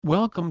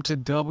Welcome to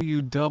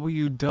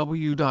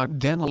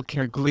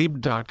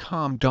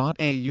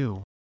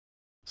www.dentalcareglebe.com.au.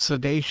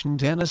 Sedation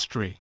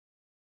Dentistry.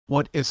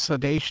 What is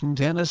sedation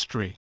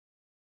dentistry?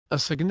 A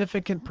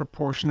significant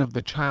proportion of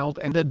the child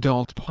and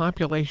adult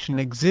population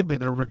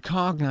exhibit a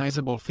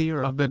recognizable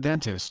fear of the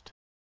dentist.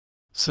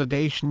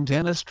 Sedation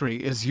dentistry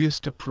is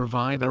used to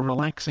provide a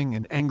relaxing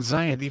and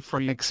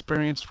anxiety-free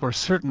experience for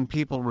certain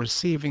people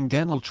receiving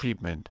dental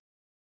treatment.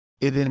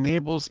 It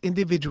enables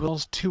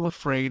individuals too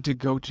afraid to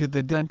go to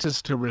the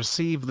dentist to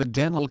receive the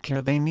dental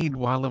care they need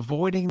while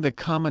avoiding the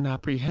common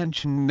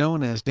apprehension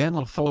known as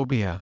dental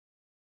phobia.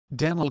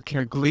 Dental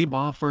Care Glebe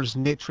offers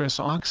nitrous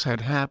oxide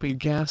happy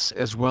gas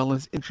as well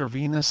as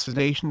intravenous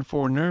sedation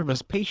for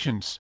nervous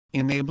patients,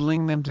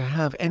 enabling them to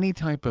have any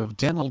type of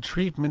dental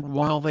treatment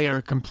while they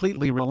are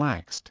completely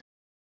relaxed.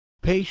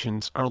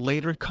 Patients are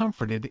later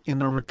comforted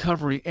in a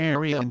recovery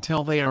area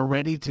until they are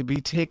ready to be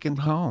taken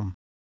home.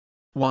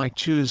 Why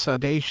choose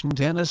sedation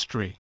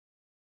dentistry?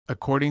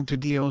 According to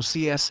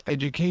DOCS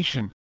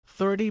Education,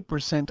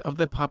 30% of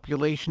the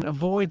population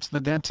avoids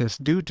the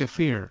dentist due to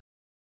fear.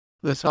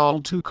 This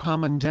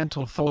all-too-common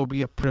dental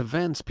phobia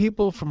prevents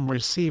people from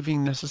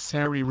receiving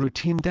necessary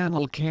routine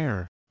dental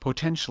care,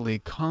 potentially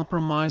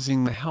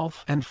compromising the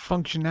health and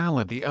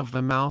functionality of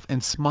the mouth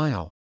and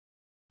smile.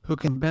 Who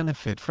can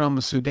benefit from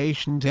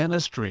sedation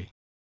dentistry?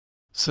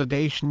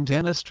 Sedation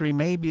dentistry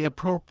may be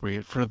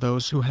appropriate for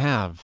those who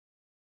have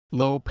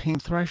low pain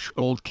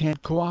threshold,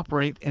 can't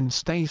cooperate and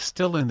stay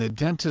still in the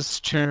dentist's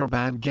chair,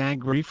 bad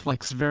gag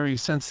reflex, very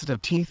sensitive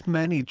teeth,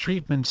 many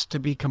treatments to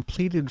be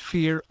completed,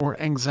 fear or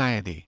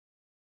anxiety.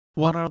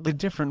 What are the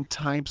different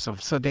types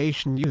of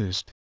sedation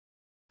used?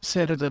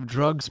 Sedative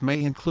drugs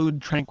may include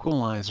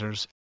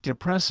tranquilizers,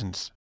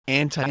 depressants,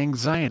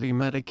 anti-anxiety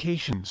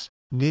medications,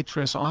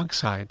 nitrous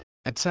oxide,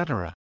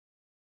 etc.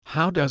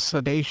 How does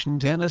sedation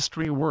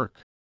dentistry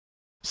work?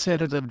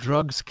 Sedative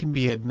drugs can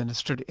be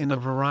administered in a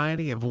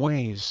variety of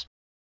ways.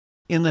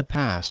 In the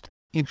past,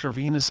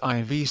 intravenous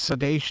IV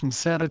sedation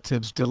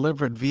sedatives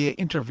delivered via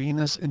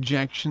intravenous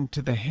injection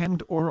to the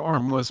hand or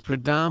arm was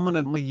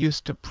predominantly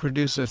used to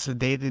produce a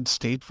sedated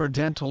state for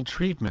dental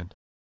treatment.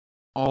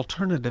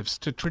 Alternatives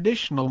to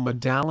traditional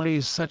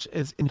modalities such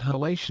as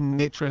inhalation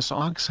nitrous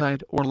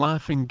oxide or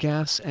laughing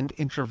gas and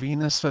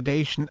intravenous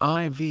sedation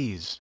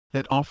IVs,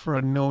 that offer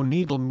a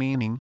no-needle,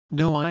 meaning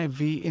no IV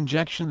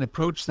injection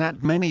approach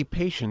that many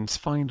patients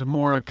find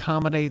more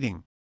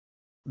accommodating.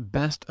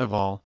 Best of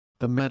all,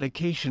 the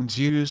medications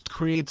used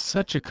create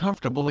such a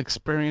comfortable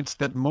experience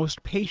that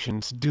most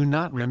patients do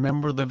not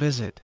remember the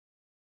visit.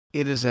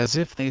 It is as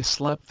if they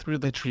slept through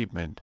the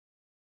treatment.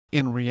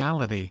 In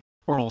reality,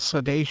 oral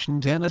sedation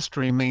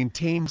dentistry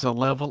maintains a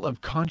level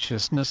of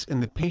consciousness in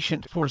the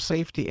patient for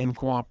safety and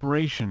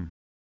cooperation.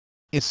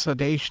 Is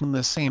sedation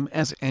the same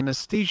as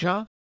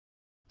anesthesia?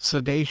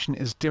 Sedation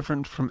is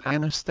different from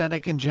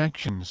anesthetic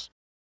injections.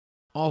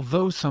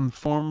 Although some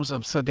forms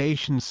of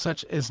sedation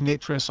such as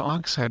nitrous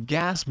oxide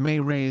gas may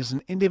raise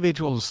an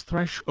individual's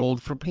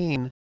threshold for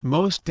pain,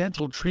 most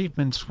dental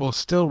treatments will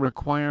still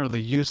require the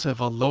use of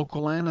a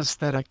local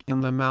anesthetic in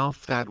the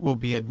mouth that will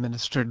be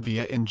administered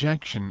via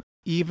injection,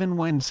 even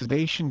when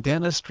sedation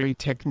dentistry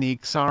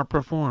techniques are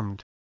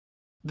performed.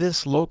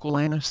 This local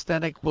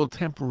anesthetic will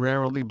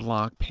temporarily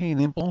block pain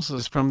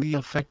impulses from the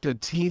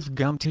affected teeth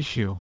gum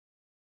tissue.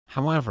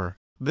 However,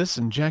 this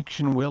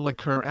injection will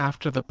occur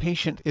after the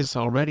patient is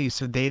already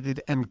sedated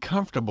and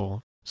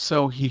comfortable,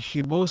 so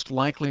he/she most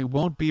likely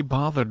won't be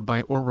bothered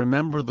by or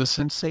remember the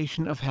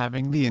sensation of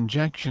having the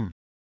injection.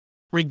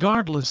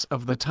 Regardless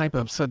of the type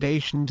of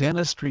sedation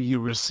dentistry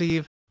you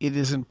receive, it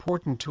is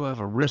important to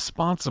have a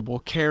responsible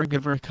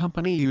caregiver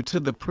accompany you to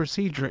the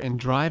procedure and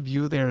drive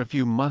you there if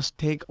you must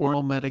take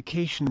oral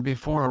medication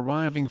before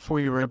arriving for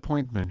your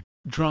appointment.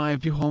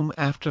 Drive you home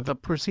after the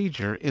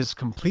procedure is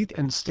complete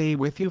and stay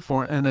with you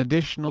for an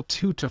additional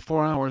 2 to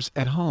 4 hours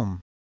at home.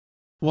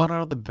 What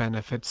are the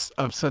benefits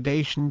of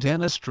sedation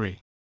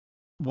dentistry?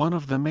 One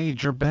of the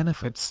major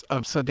benefits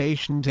of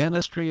sedation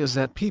dentistry is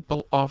that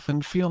people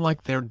often feel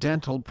like their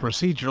dental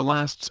procedure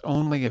lasts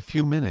only a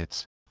few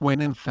minutes,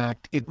 when in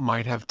fact it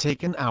might have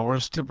taken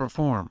hours to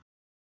perform.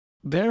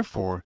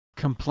 Therefore,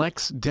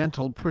 complex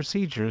dental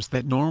procedures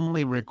that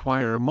normally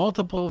require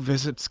multiple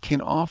visits can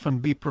often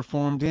be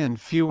performed in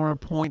fewer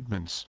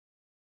appointments.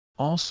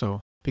 Also,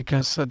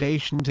 because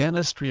sedation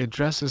dentistry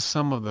addresses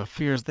some of the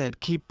fears that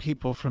keep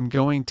people from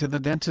going to the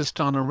dentist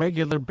on a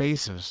regular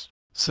basis,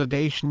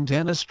 sedation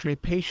dentistry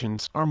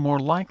patients are more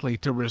likely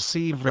to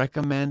receive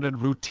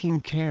recommended routine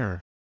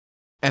care.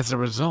 As a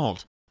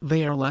result,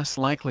 they are less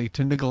likely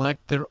to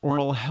neglect their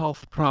oral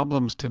health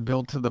problems to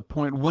build to the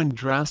point when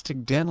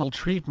drastic dental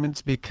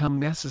treatments become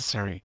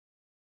necessary.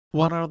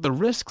 What are the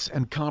risks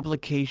and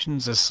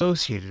complications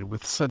associated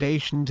with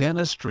sedation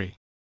dentistry?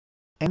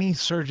 Any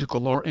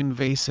surgical or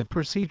invasive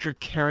procedure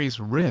carries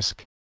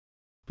risk.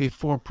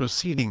 Before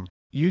proceeding,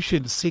 you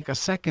should seek a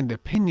second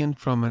opinion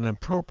from an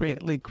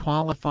appropriately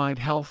qualified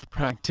health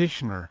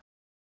practitioner.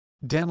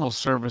 Dental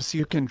service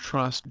you can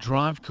trust.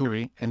 Drive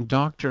Curry and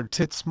Dr.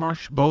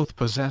 Titsmarsh both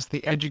possess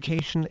the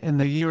education and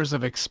the years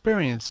of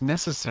experience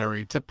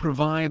necessary to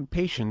provide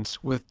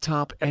patients with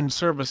top-end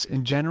service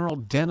in general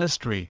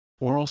dentistry,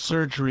 oral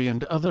surgery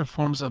and other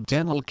forms of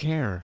dental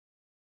care.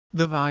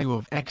 The value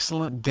of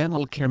excellent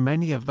dental care.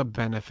 Many of the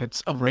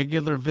benefits of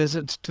regular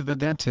visits to the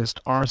dentist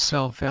are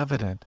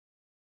self-evident.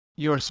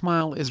 Your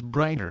smile is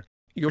brighter,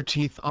 your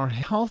teeth are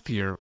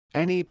healthier,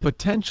 any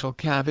potential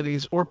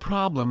cavities or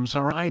problems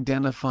are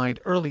identified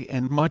early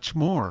and much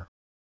more.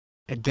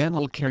 At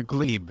Dental Care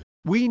Glebe,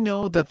 we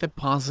know that the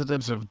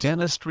positives of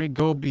dentistry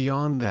go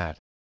beyond that.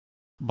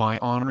 By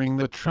honoring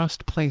the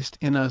trust placed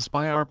in us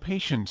by our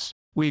patients,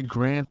 we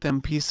grant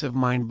them peace of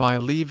mind by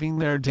leaving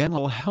their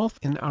dental health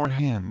in our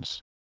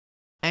hands.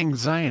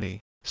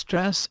 Anxiety,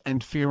 stress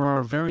and fear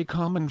are very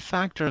common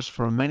factors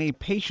for many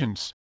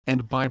patients,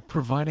 and by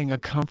providing a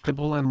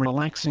comfortable and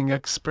relaxing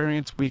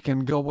experience we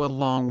can go a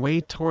long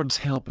way towards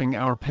helping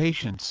our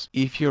patients.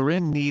 If you're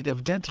in need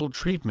of dental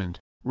treatment,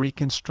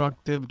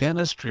 reconstructive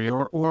dentistry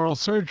or oral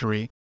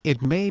surgery,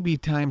 it may be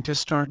time to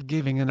start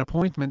giving an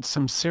appointment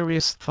some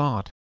serious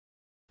thought.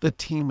 The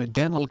team at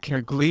Dental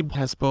Care Glebe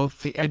has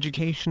both the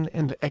education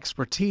and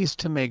expertise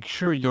to make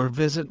sure your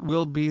visit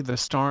will be the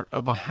start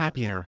of a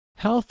happier,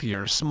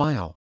 healthier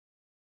smile.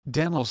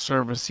 Dental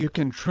service you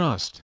can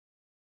trust.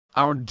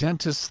 Our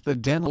dentists. The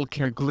Dental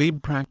Care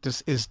Glebe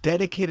practice is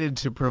dedicated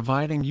to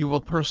providing you a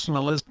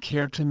personalized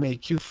care to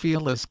make you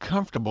feel as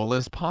comfortable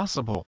as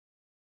possible.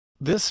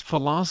 This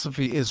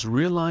philosophy is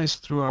realized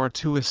through our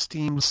two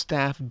esteemed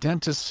staff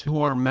dentists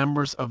who are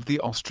members of the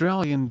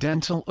Australian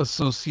Dental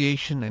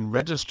Association and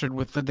registered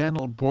with the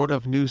Dental Board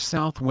of New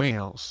South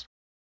Wales.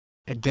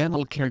 At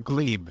Dental Care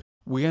Glebe,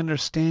 we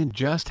understand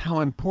just how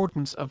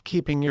important of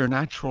keeping your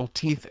natural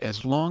teeth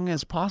as long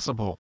as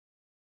possible.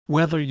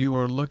 Whether you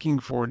are looking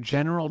for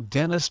general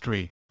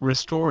dentistry,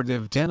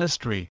 restorative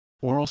dentistry,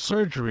 oral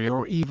surgery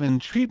or even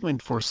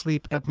treatment for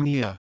sleep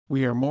apnea,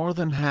 we are more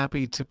than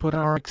happy to put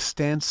our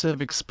extensive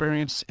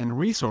experience and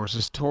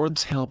resources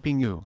towards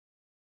helping you.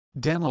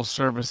 Dental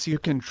service you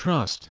can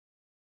trust.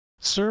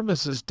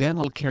 Services.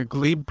 Dental Care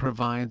Glebe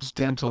provides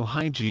dental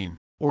hygiene,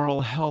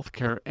 oral health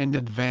care and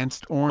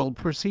advanced oral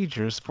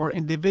procedures for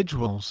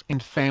individuals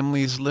and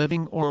families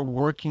living or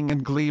working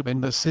in Glebe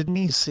and the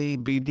Sydney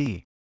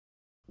CBD.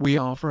 We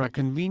offer a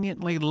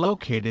conveniently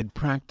located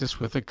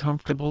practice with a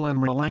comfortable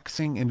and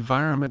relaxing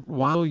environment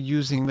while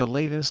using the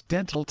latest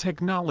dental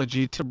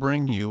technology to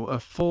bring you a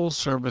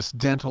full-service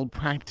dental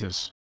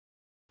practice.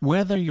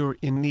 Whether you're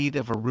in need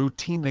of a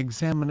routine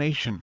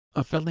examination,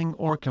 a filling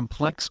or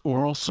complex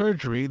oral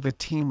surgery, the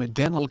team at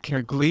Dental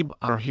Care Glebe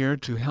are here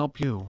to help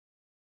you.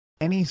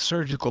 Any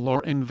surgical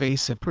or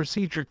invasive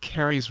procedure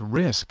carries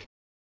risk.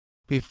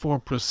 Before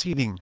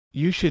proceeding,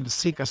 you should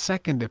seek a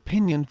second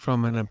opinion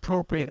from an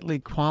appropriately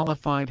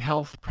qualified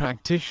health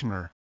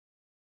practitioner.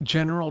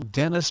 General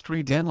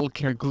dentistry. Dental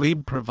Care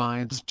Glebe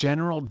provides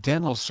general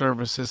dental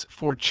services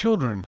for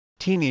children,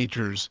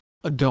 teenagers,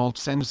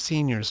 adults and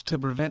seniors to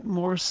prevent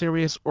more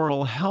serious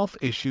oral health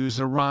issues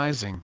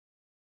arising.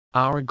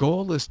 Our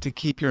goal is to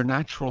keep your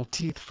natural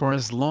teeth for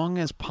as long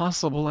as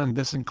possible, and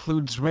this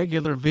includes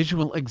regular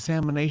visual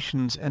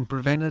examinations and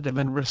preventative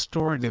and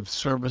restorative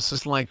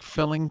services like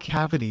filling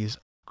cavities,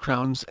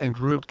 crowns and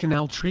root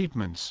canal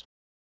treatments.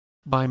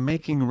 By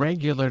making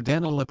regular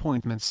dental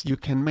appointments you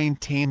can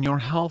maintain your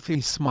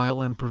healthy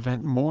smile and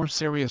prevent more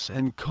serious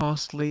and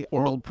costly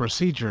oral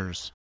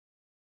procedures.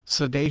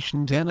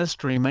 Sedation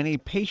dentistry. Many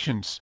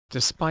patients,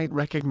 despite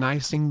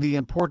recognizing the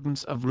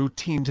importance of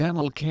routine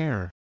dental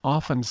care,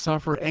 often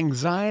suffer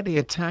anxiety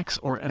attacks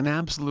or an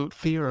absolute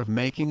fear of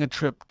making a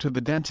trip to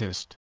the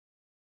dentist.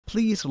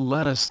 Please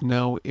let us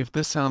know if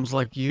this sounds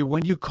like you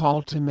when you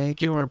call to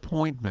make your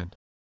appointment.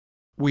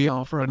 We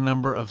offer a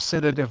number of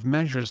sedative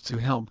measures to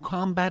help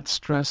combat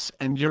stress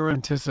and your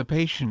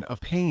anticipation of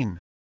pain.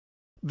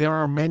 There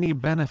are many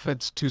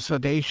benefits to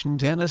sedation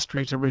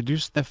dentistry to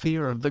reduce the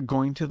fear of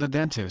going to the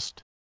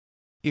dentist.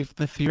 If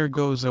the fear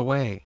goes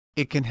away,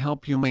 it can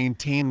help you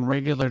maintain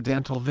regular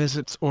dental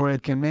visits, or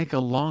it can make a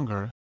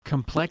longer,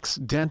 complex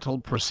dental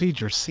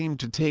procedure seem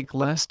to take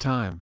less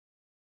time.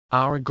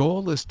 Our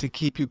goal is to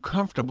keep you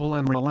comfortable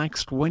and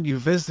relaxed when you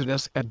visit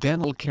us at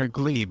Dental Care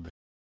Glebe.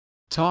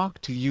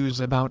 Talk to you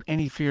about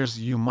any fears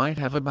you might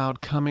have about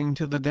coming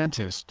to the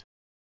dentist.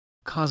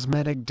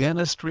 Cosmetic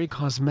dentistry.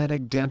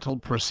 Cosmetic dental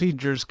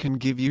procedures can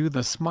give you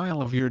the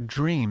smile of your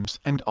dreams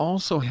and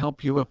also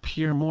help you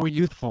appear more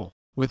youthful,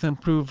 with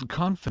improved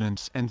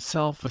confidence and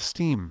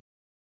self-esteem.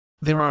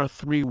 There are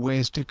 3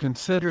 ways to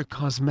consider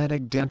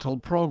cosmetic dental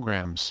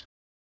programs.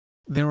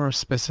 There are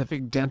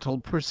specific dental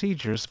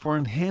procedures for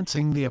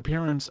enhancing the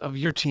appearance of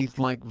your teeth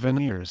like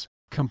veneers,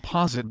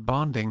 composite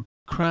bonding,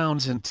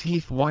 crowns and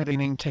teeth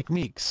whitening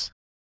techniques.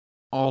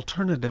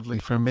 Alternatively,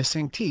 for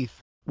missing teeth,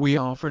 we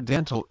offer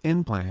dental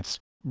implants,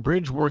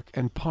 bridge work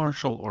and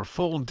partial or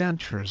full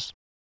dentures.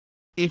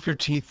 If your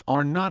teeth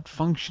are not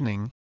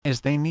functioning as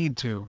they need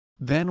to,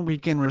 then we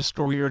can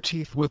restore your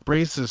teeth with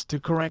braces to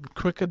correct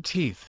crooked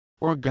teeth,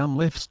 or gum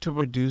lifts to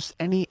reduce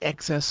any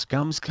excess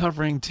gums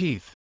covering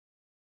teeth.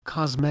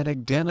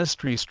 Cosmetic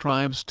dentistry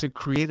strives to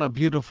create a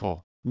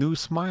beautiful, new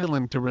smile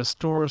and to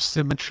restore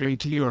symmetry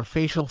to your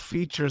facial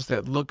features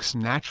that looks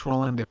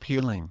natural and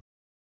appealing.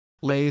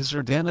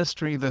 Laser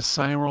dentistry. The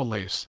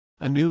Cyrolace,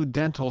 a new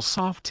dental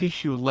soft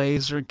tissue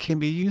laser, can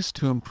be used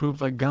to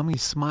improve a gummy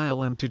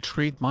smile and to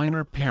treat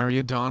minor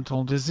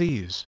periodontal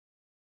disease.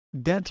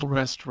 Dental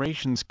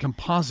restorations.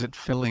 Composite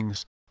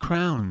fillings,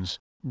 crowns,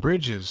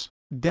 bridges,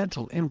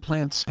 dental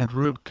implants and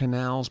root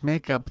canals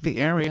make up the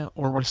area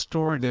or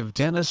restorative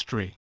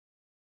dentistry.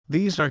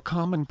 These are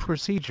common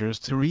procedures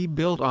to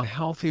rebuild a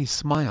healthy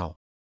smile.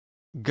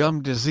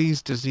 Gum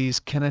disease. Disease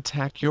can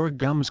attack your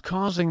gums,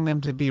 causing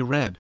them to be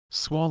red,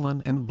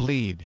 swollen and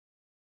bleed.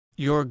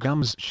 Your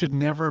gums should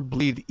never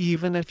bleed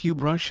even if you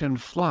brush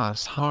and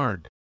floss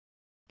hard.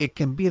 It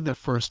can be the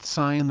first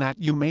sign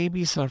that you may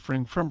be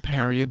suffering from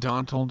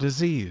periodontal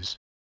disease.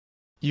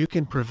 You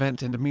can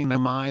prevent and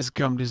minimize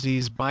gum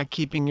disease by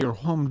keeping your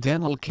home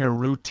dental care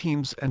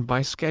routines and by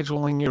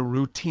scheduling your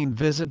routine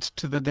visits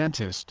to the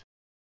dentist.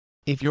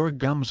 If your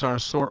gums are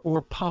sore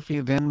or puffy,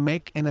 then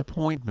make an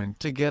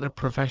appointment to get a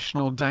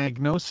professional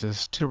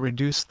diagnosis to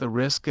reduce the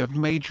risk of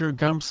major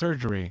gum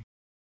surgery.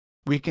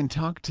 We can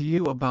talk to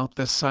you about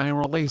the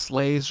Cyrolace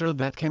laser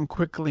that can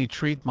quickly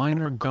treat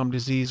minor gum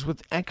disease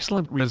with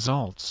excellent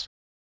results.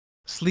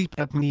 Sleep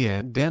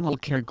apnea dental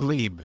care.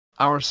 Glebe.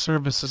 Our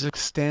services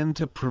extend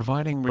to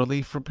providing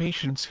relief for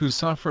patients who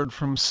suffered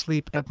from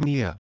sleep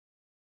apnea.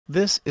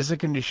 This is a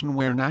condition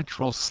where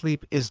natural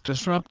sleep is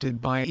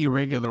disrupted by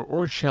irregular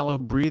or shallow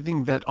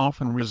breathing that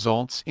often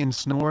results in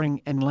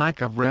snoring and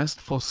lack of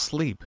restful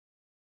sleep.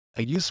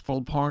 A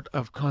useful part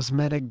of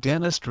cosmetic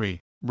dentistry,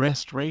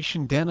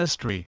 restoration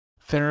dentistry,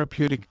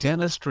 therapeutic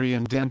dentistry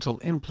and dental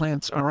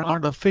implants are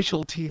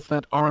artificial teeth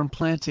that are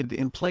implanted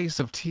in place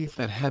of teeth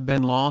that have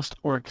been lost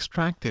or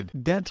extracted.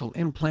 Dental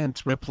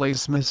implants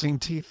replace missing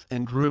teeth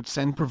and roots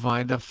and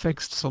provide a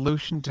fixed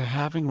solution to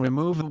having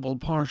removable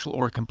partial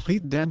or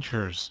complete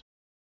dentures.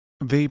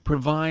 They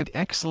provide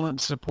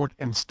excellent support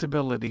and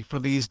stability for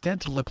these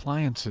dental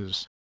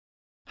appliances.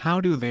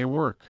 How do they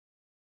work?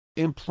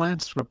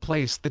 Implants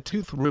replace the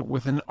tooth root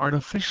with an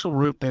artificial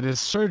root that is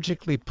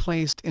surgically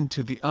placed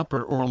into the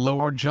upper or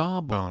lower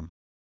jawbone.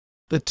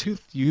 The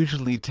tooth,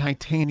 usually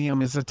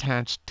titanium, is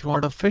attached to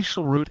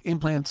artificial root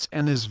implants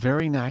and is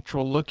very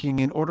natural looking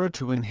in order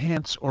to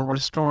enhance or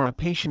restore a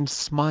patient's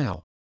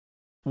smile.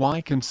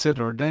 Why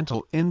consider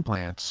dental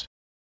implants?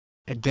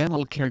 At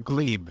Dental Care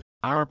Glebe,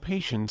 our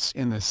patients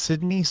in the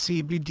Sydney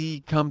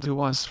CBD come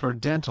to us for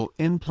dental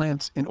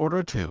implants in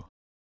order to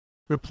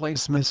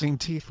replace missing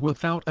teeth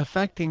without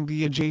affecting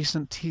the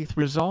adjacent teeth,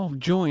 resolve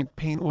joint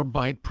pain or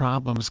bite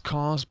problems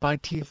caused by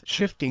teeth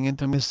shifting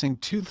into missing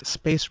tooth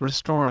space,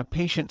 restore a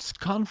patient's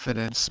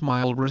confident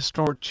smile,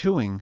 restore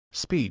chewing,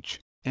 speech,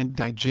 and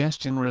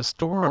digestion,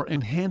 restore or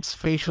enhance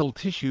facial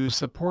tissue,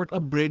 support a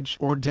bridge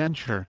or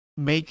denture,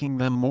 making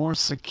them more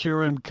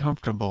secure and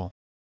comfortable.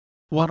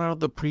 What are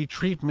the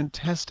pre-treatment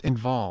tests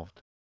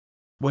involved?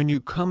 When you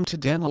come to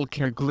Dental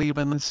Care Glebe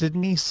in the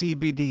Sydney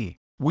CBD,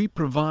 we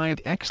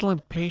provide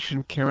excellent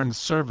patient care and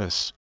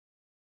service.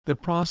 The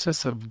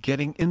process of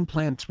getting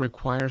implants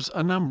requires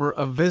a number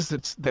of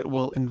visits that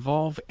will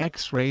involve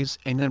x-rays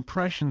and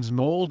impressions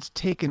molds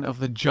taken of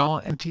the jaw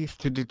and teeth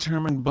to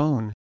determine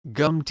bone,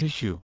 gum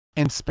tissue,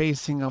 and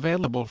spacing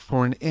available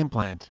for an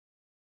implant.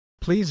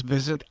 Please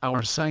visit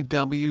our site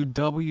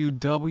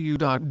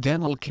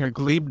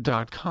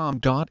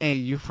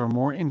www.dentalcareglebe.com.au for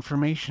more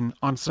information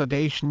on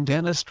sedation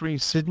dentistry.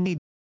 Sydney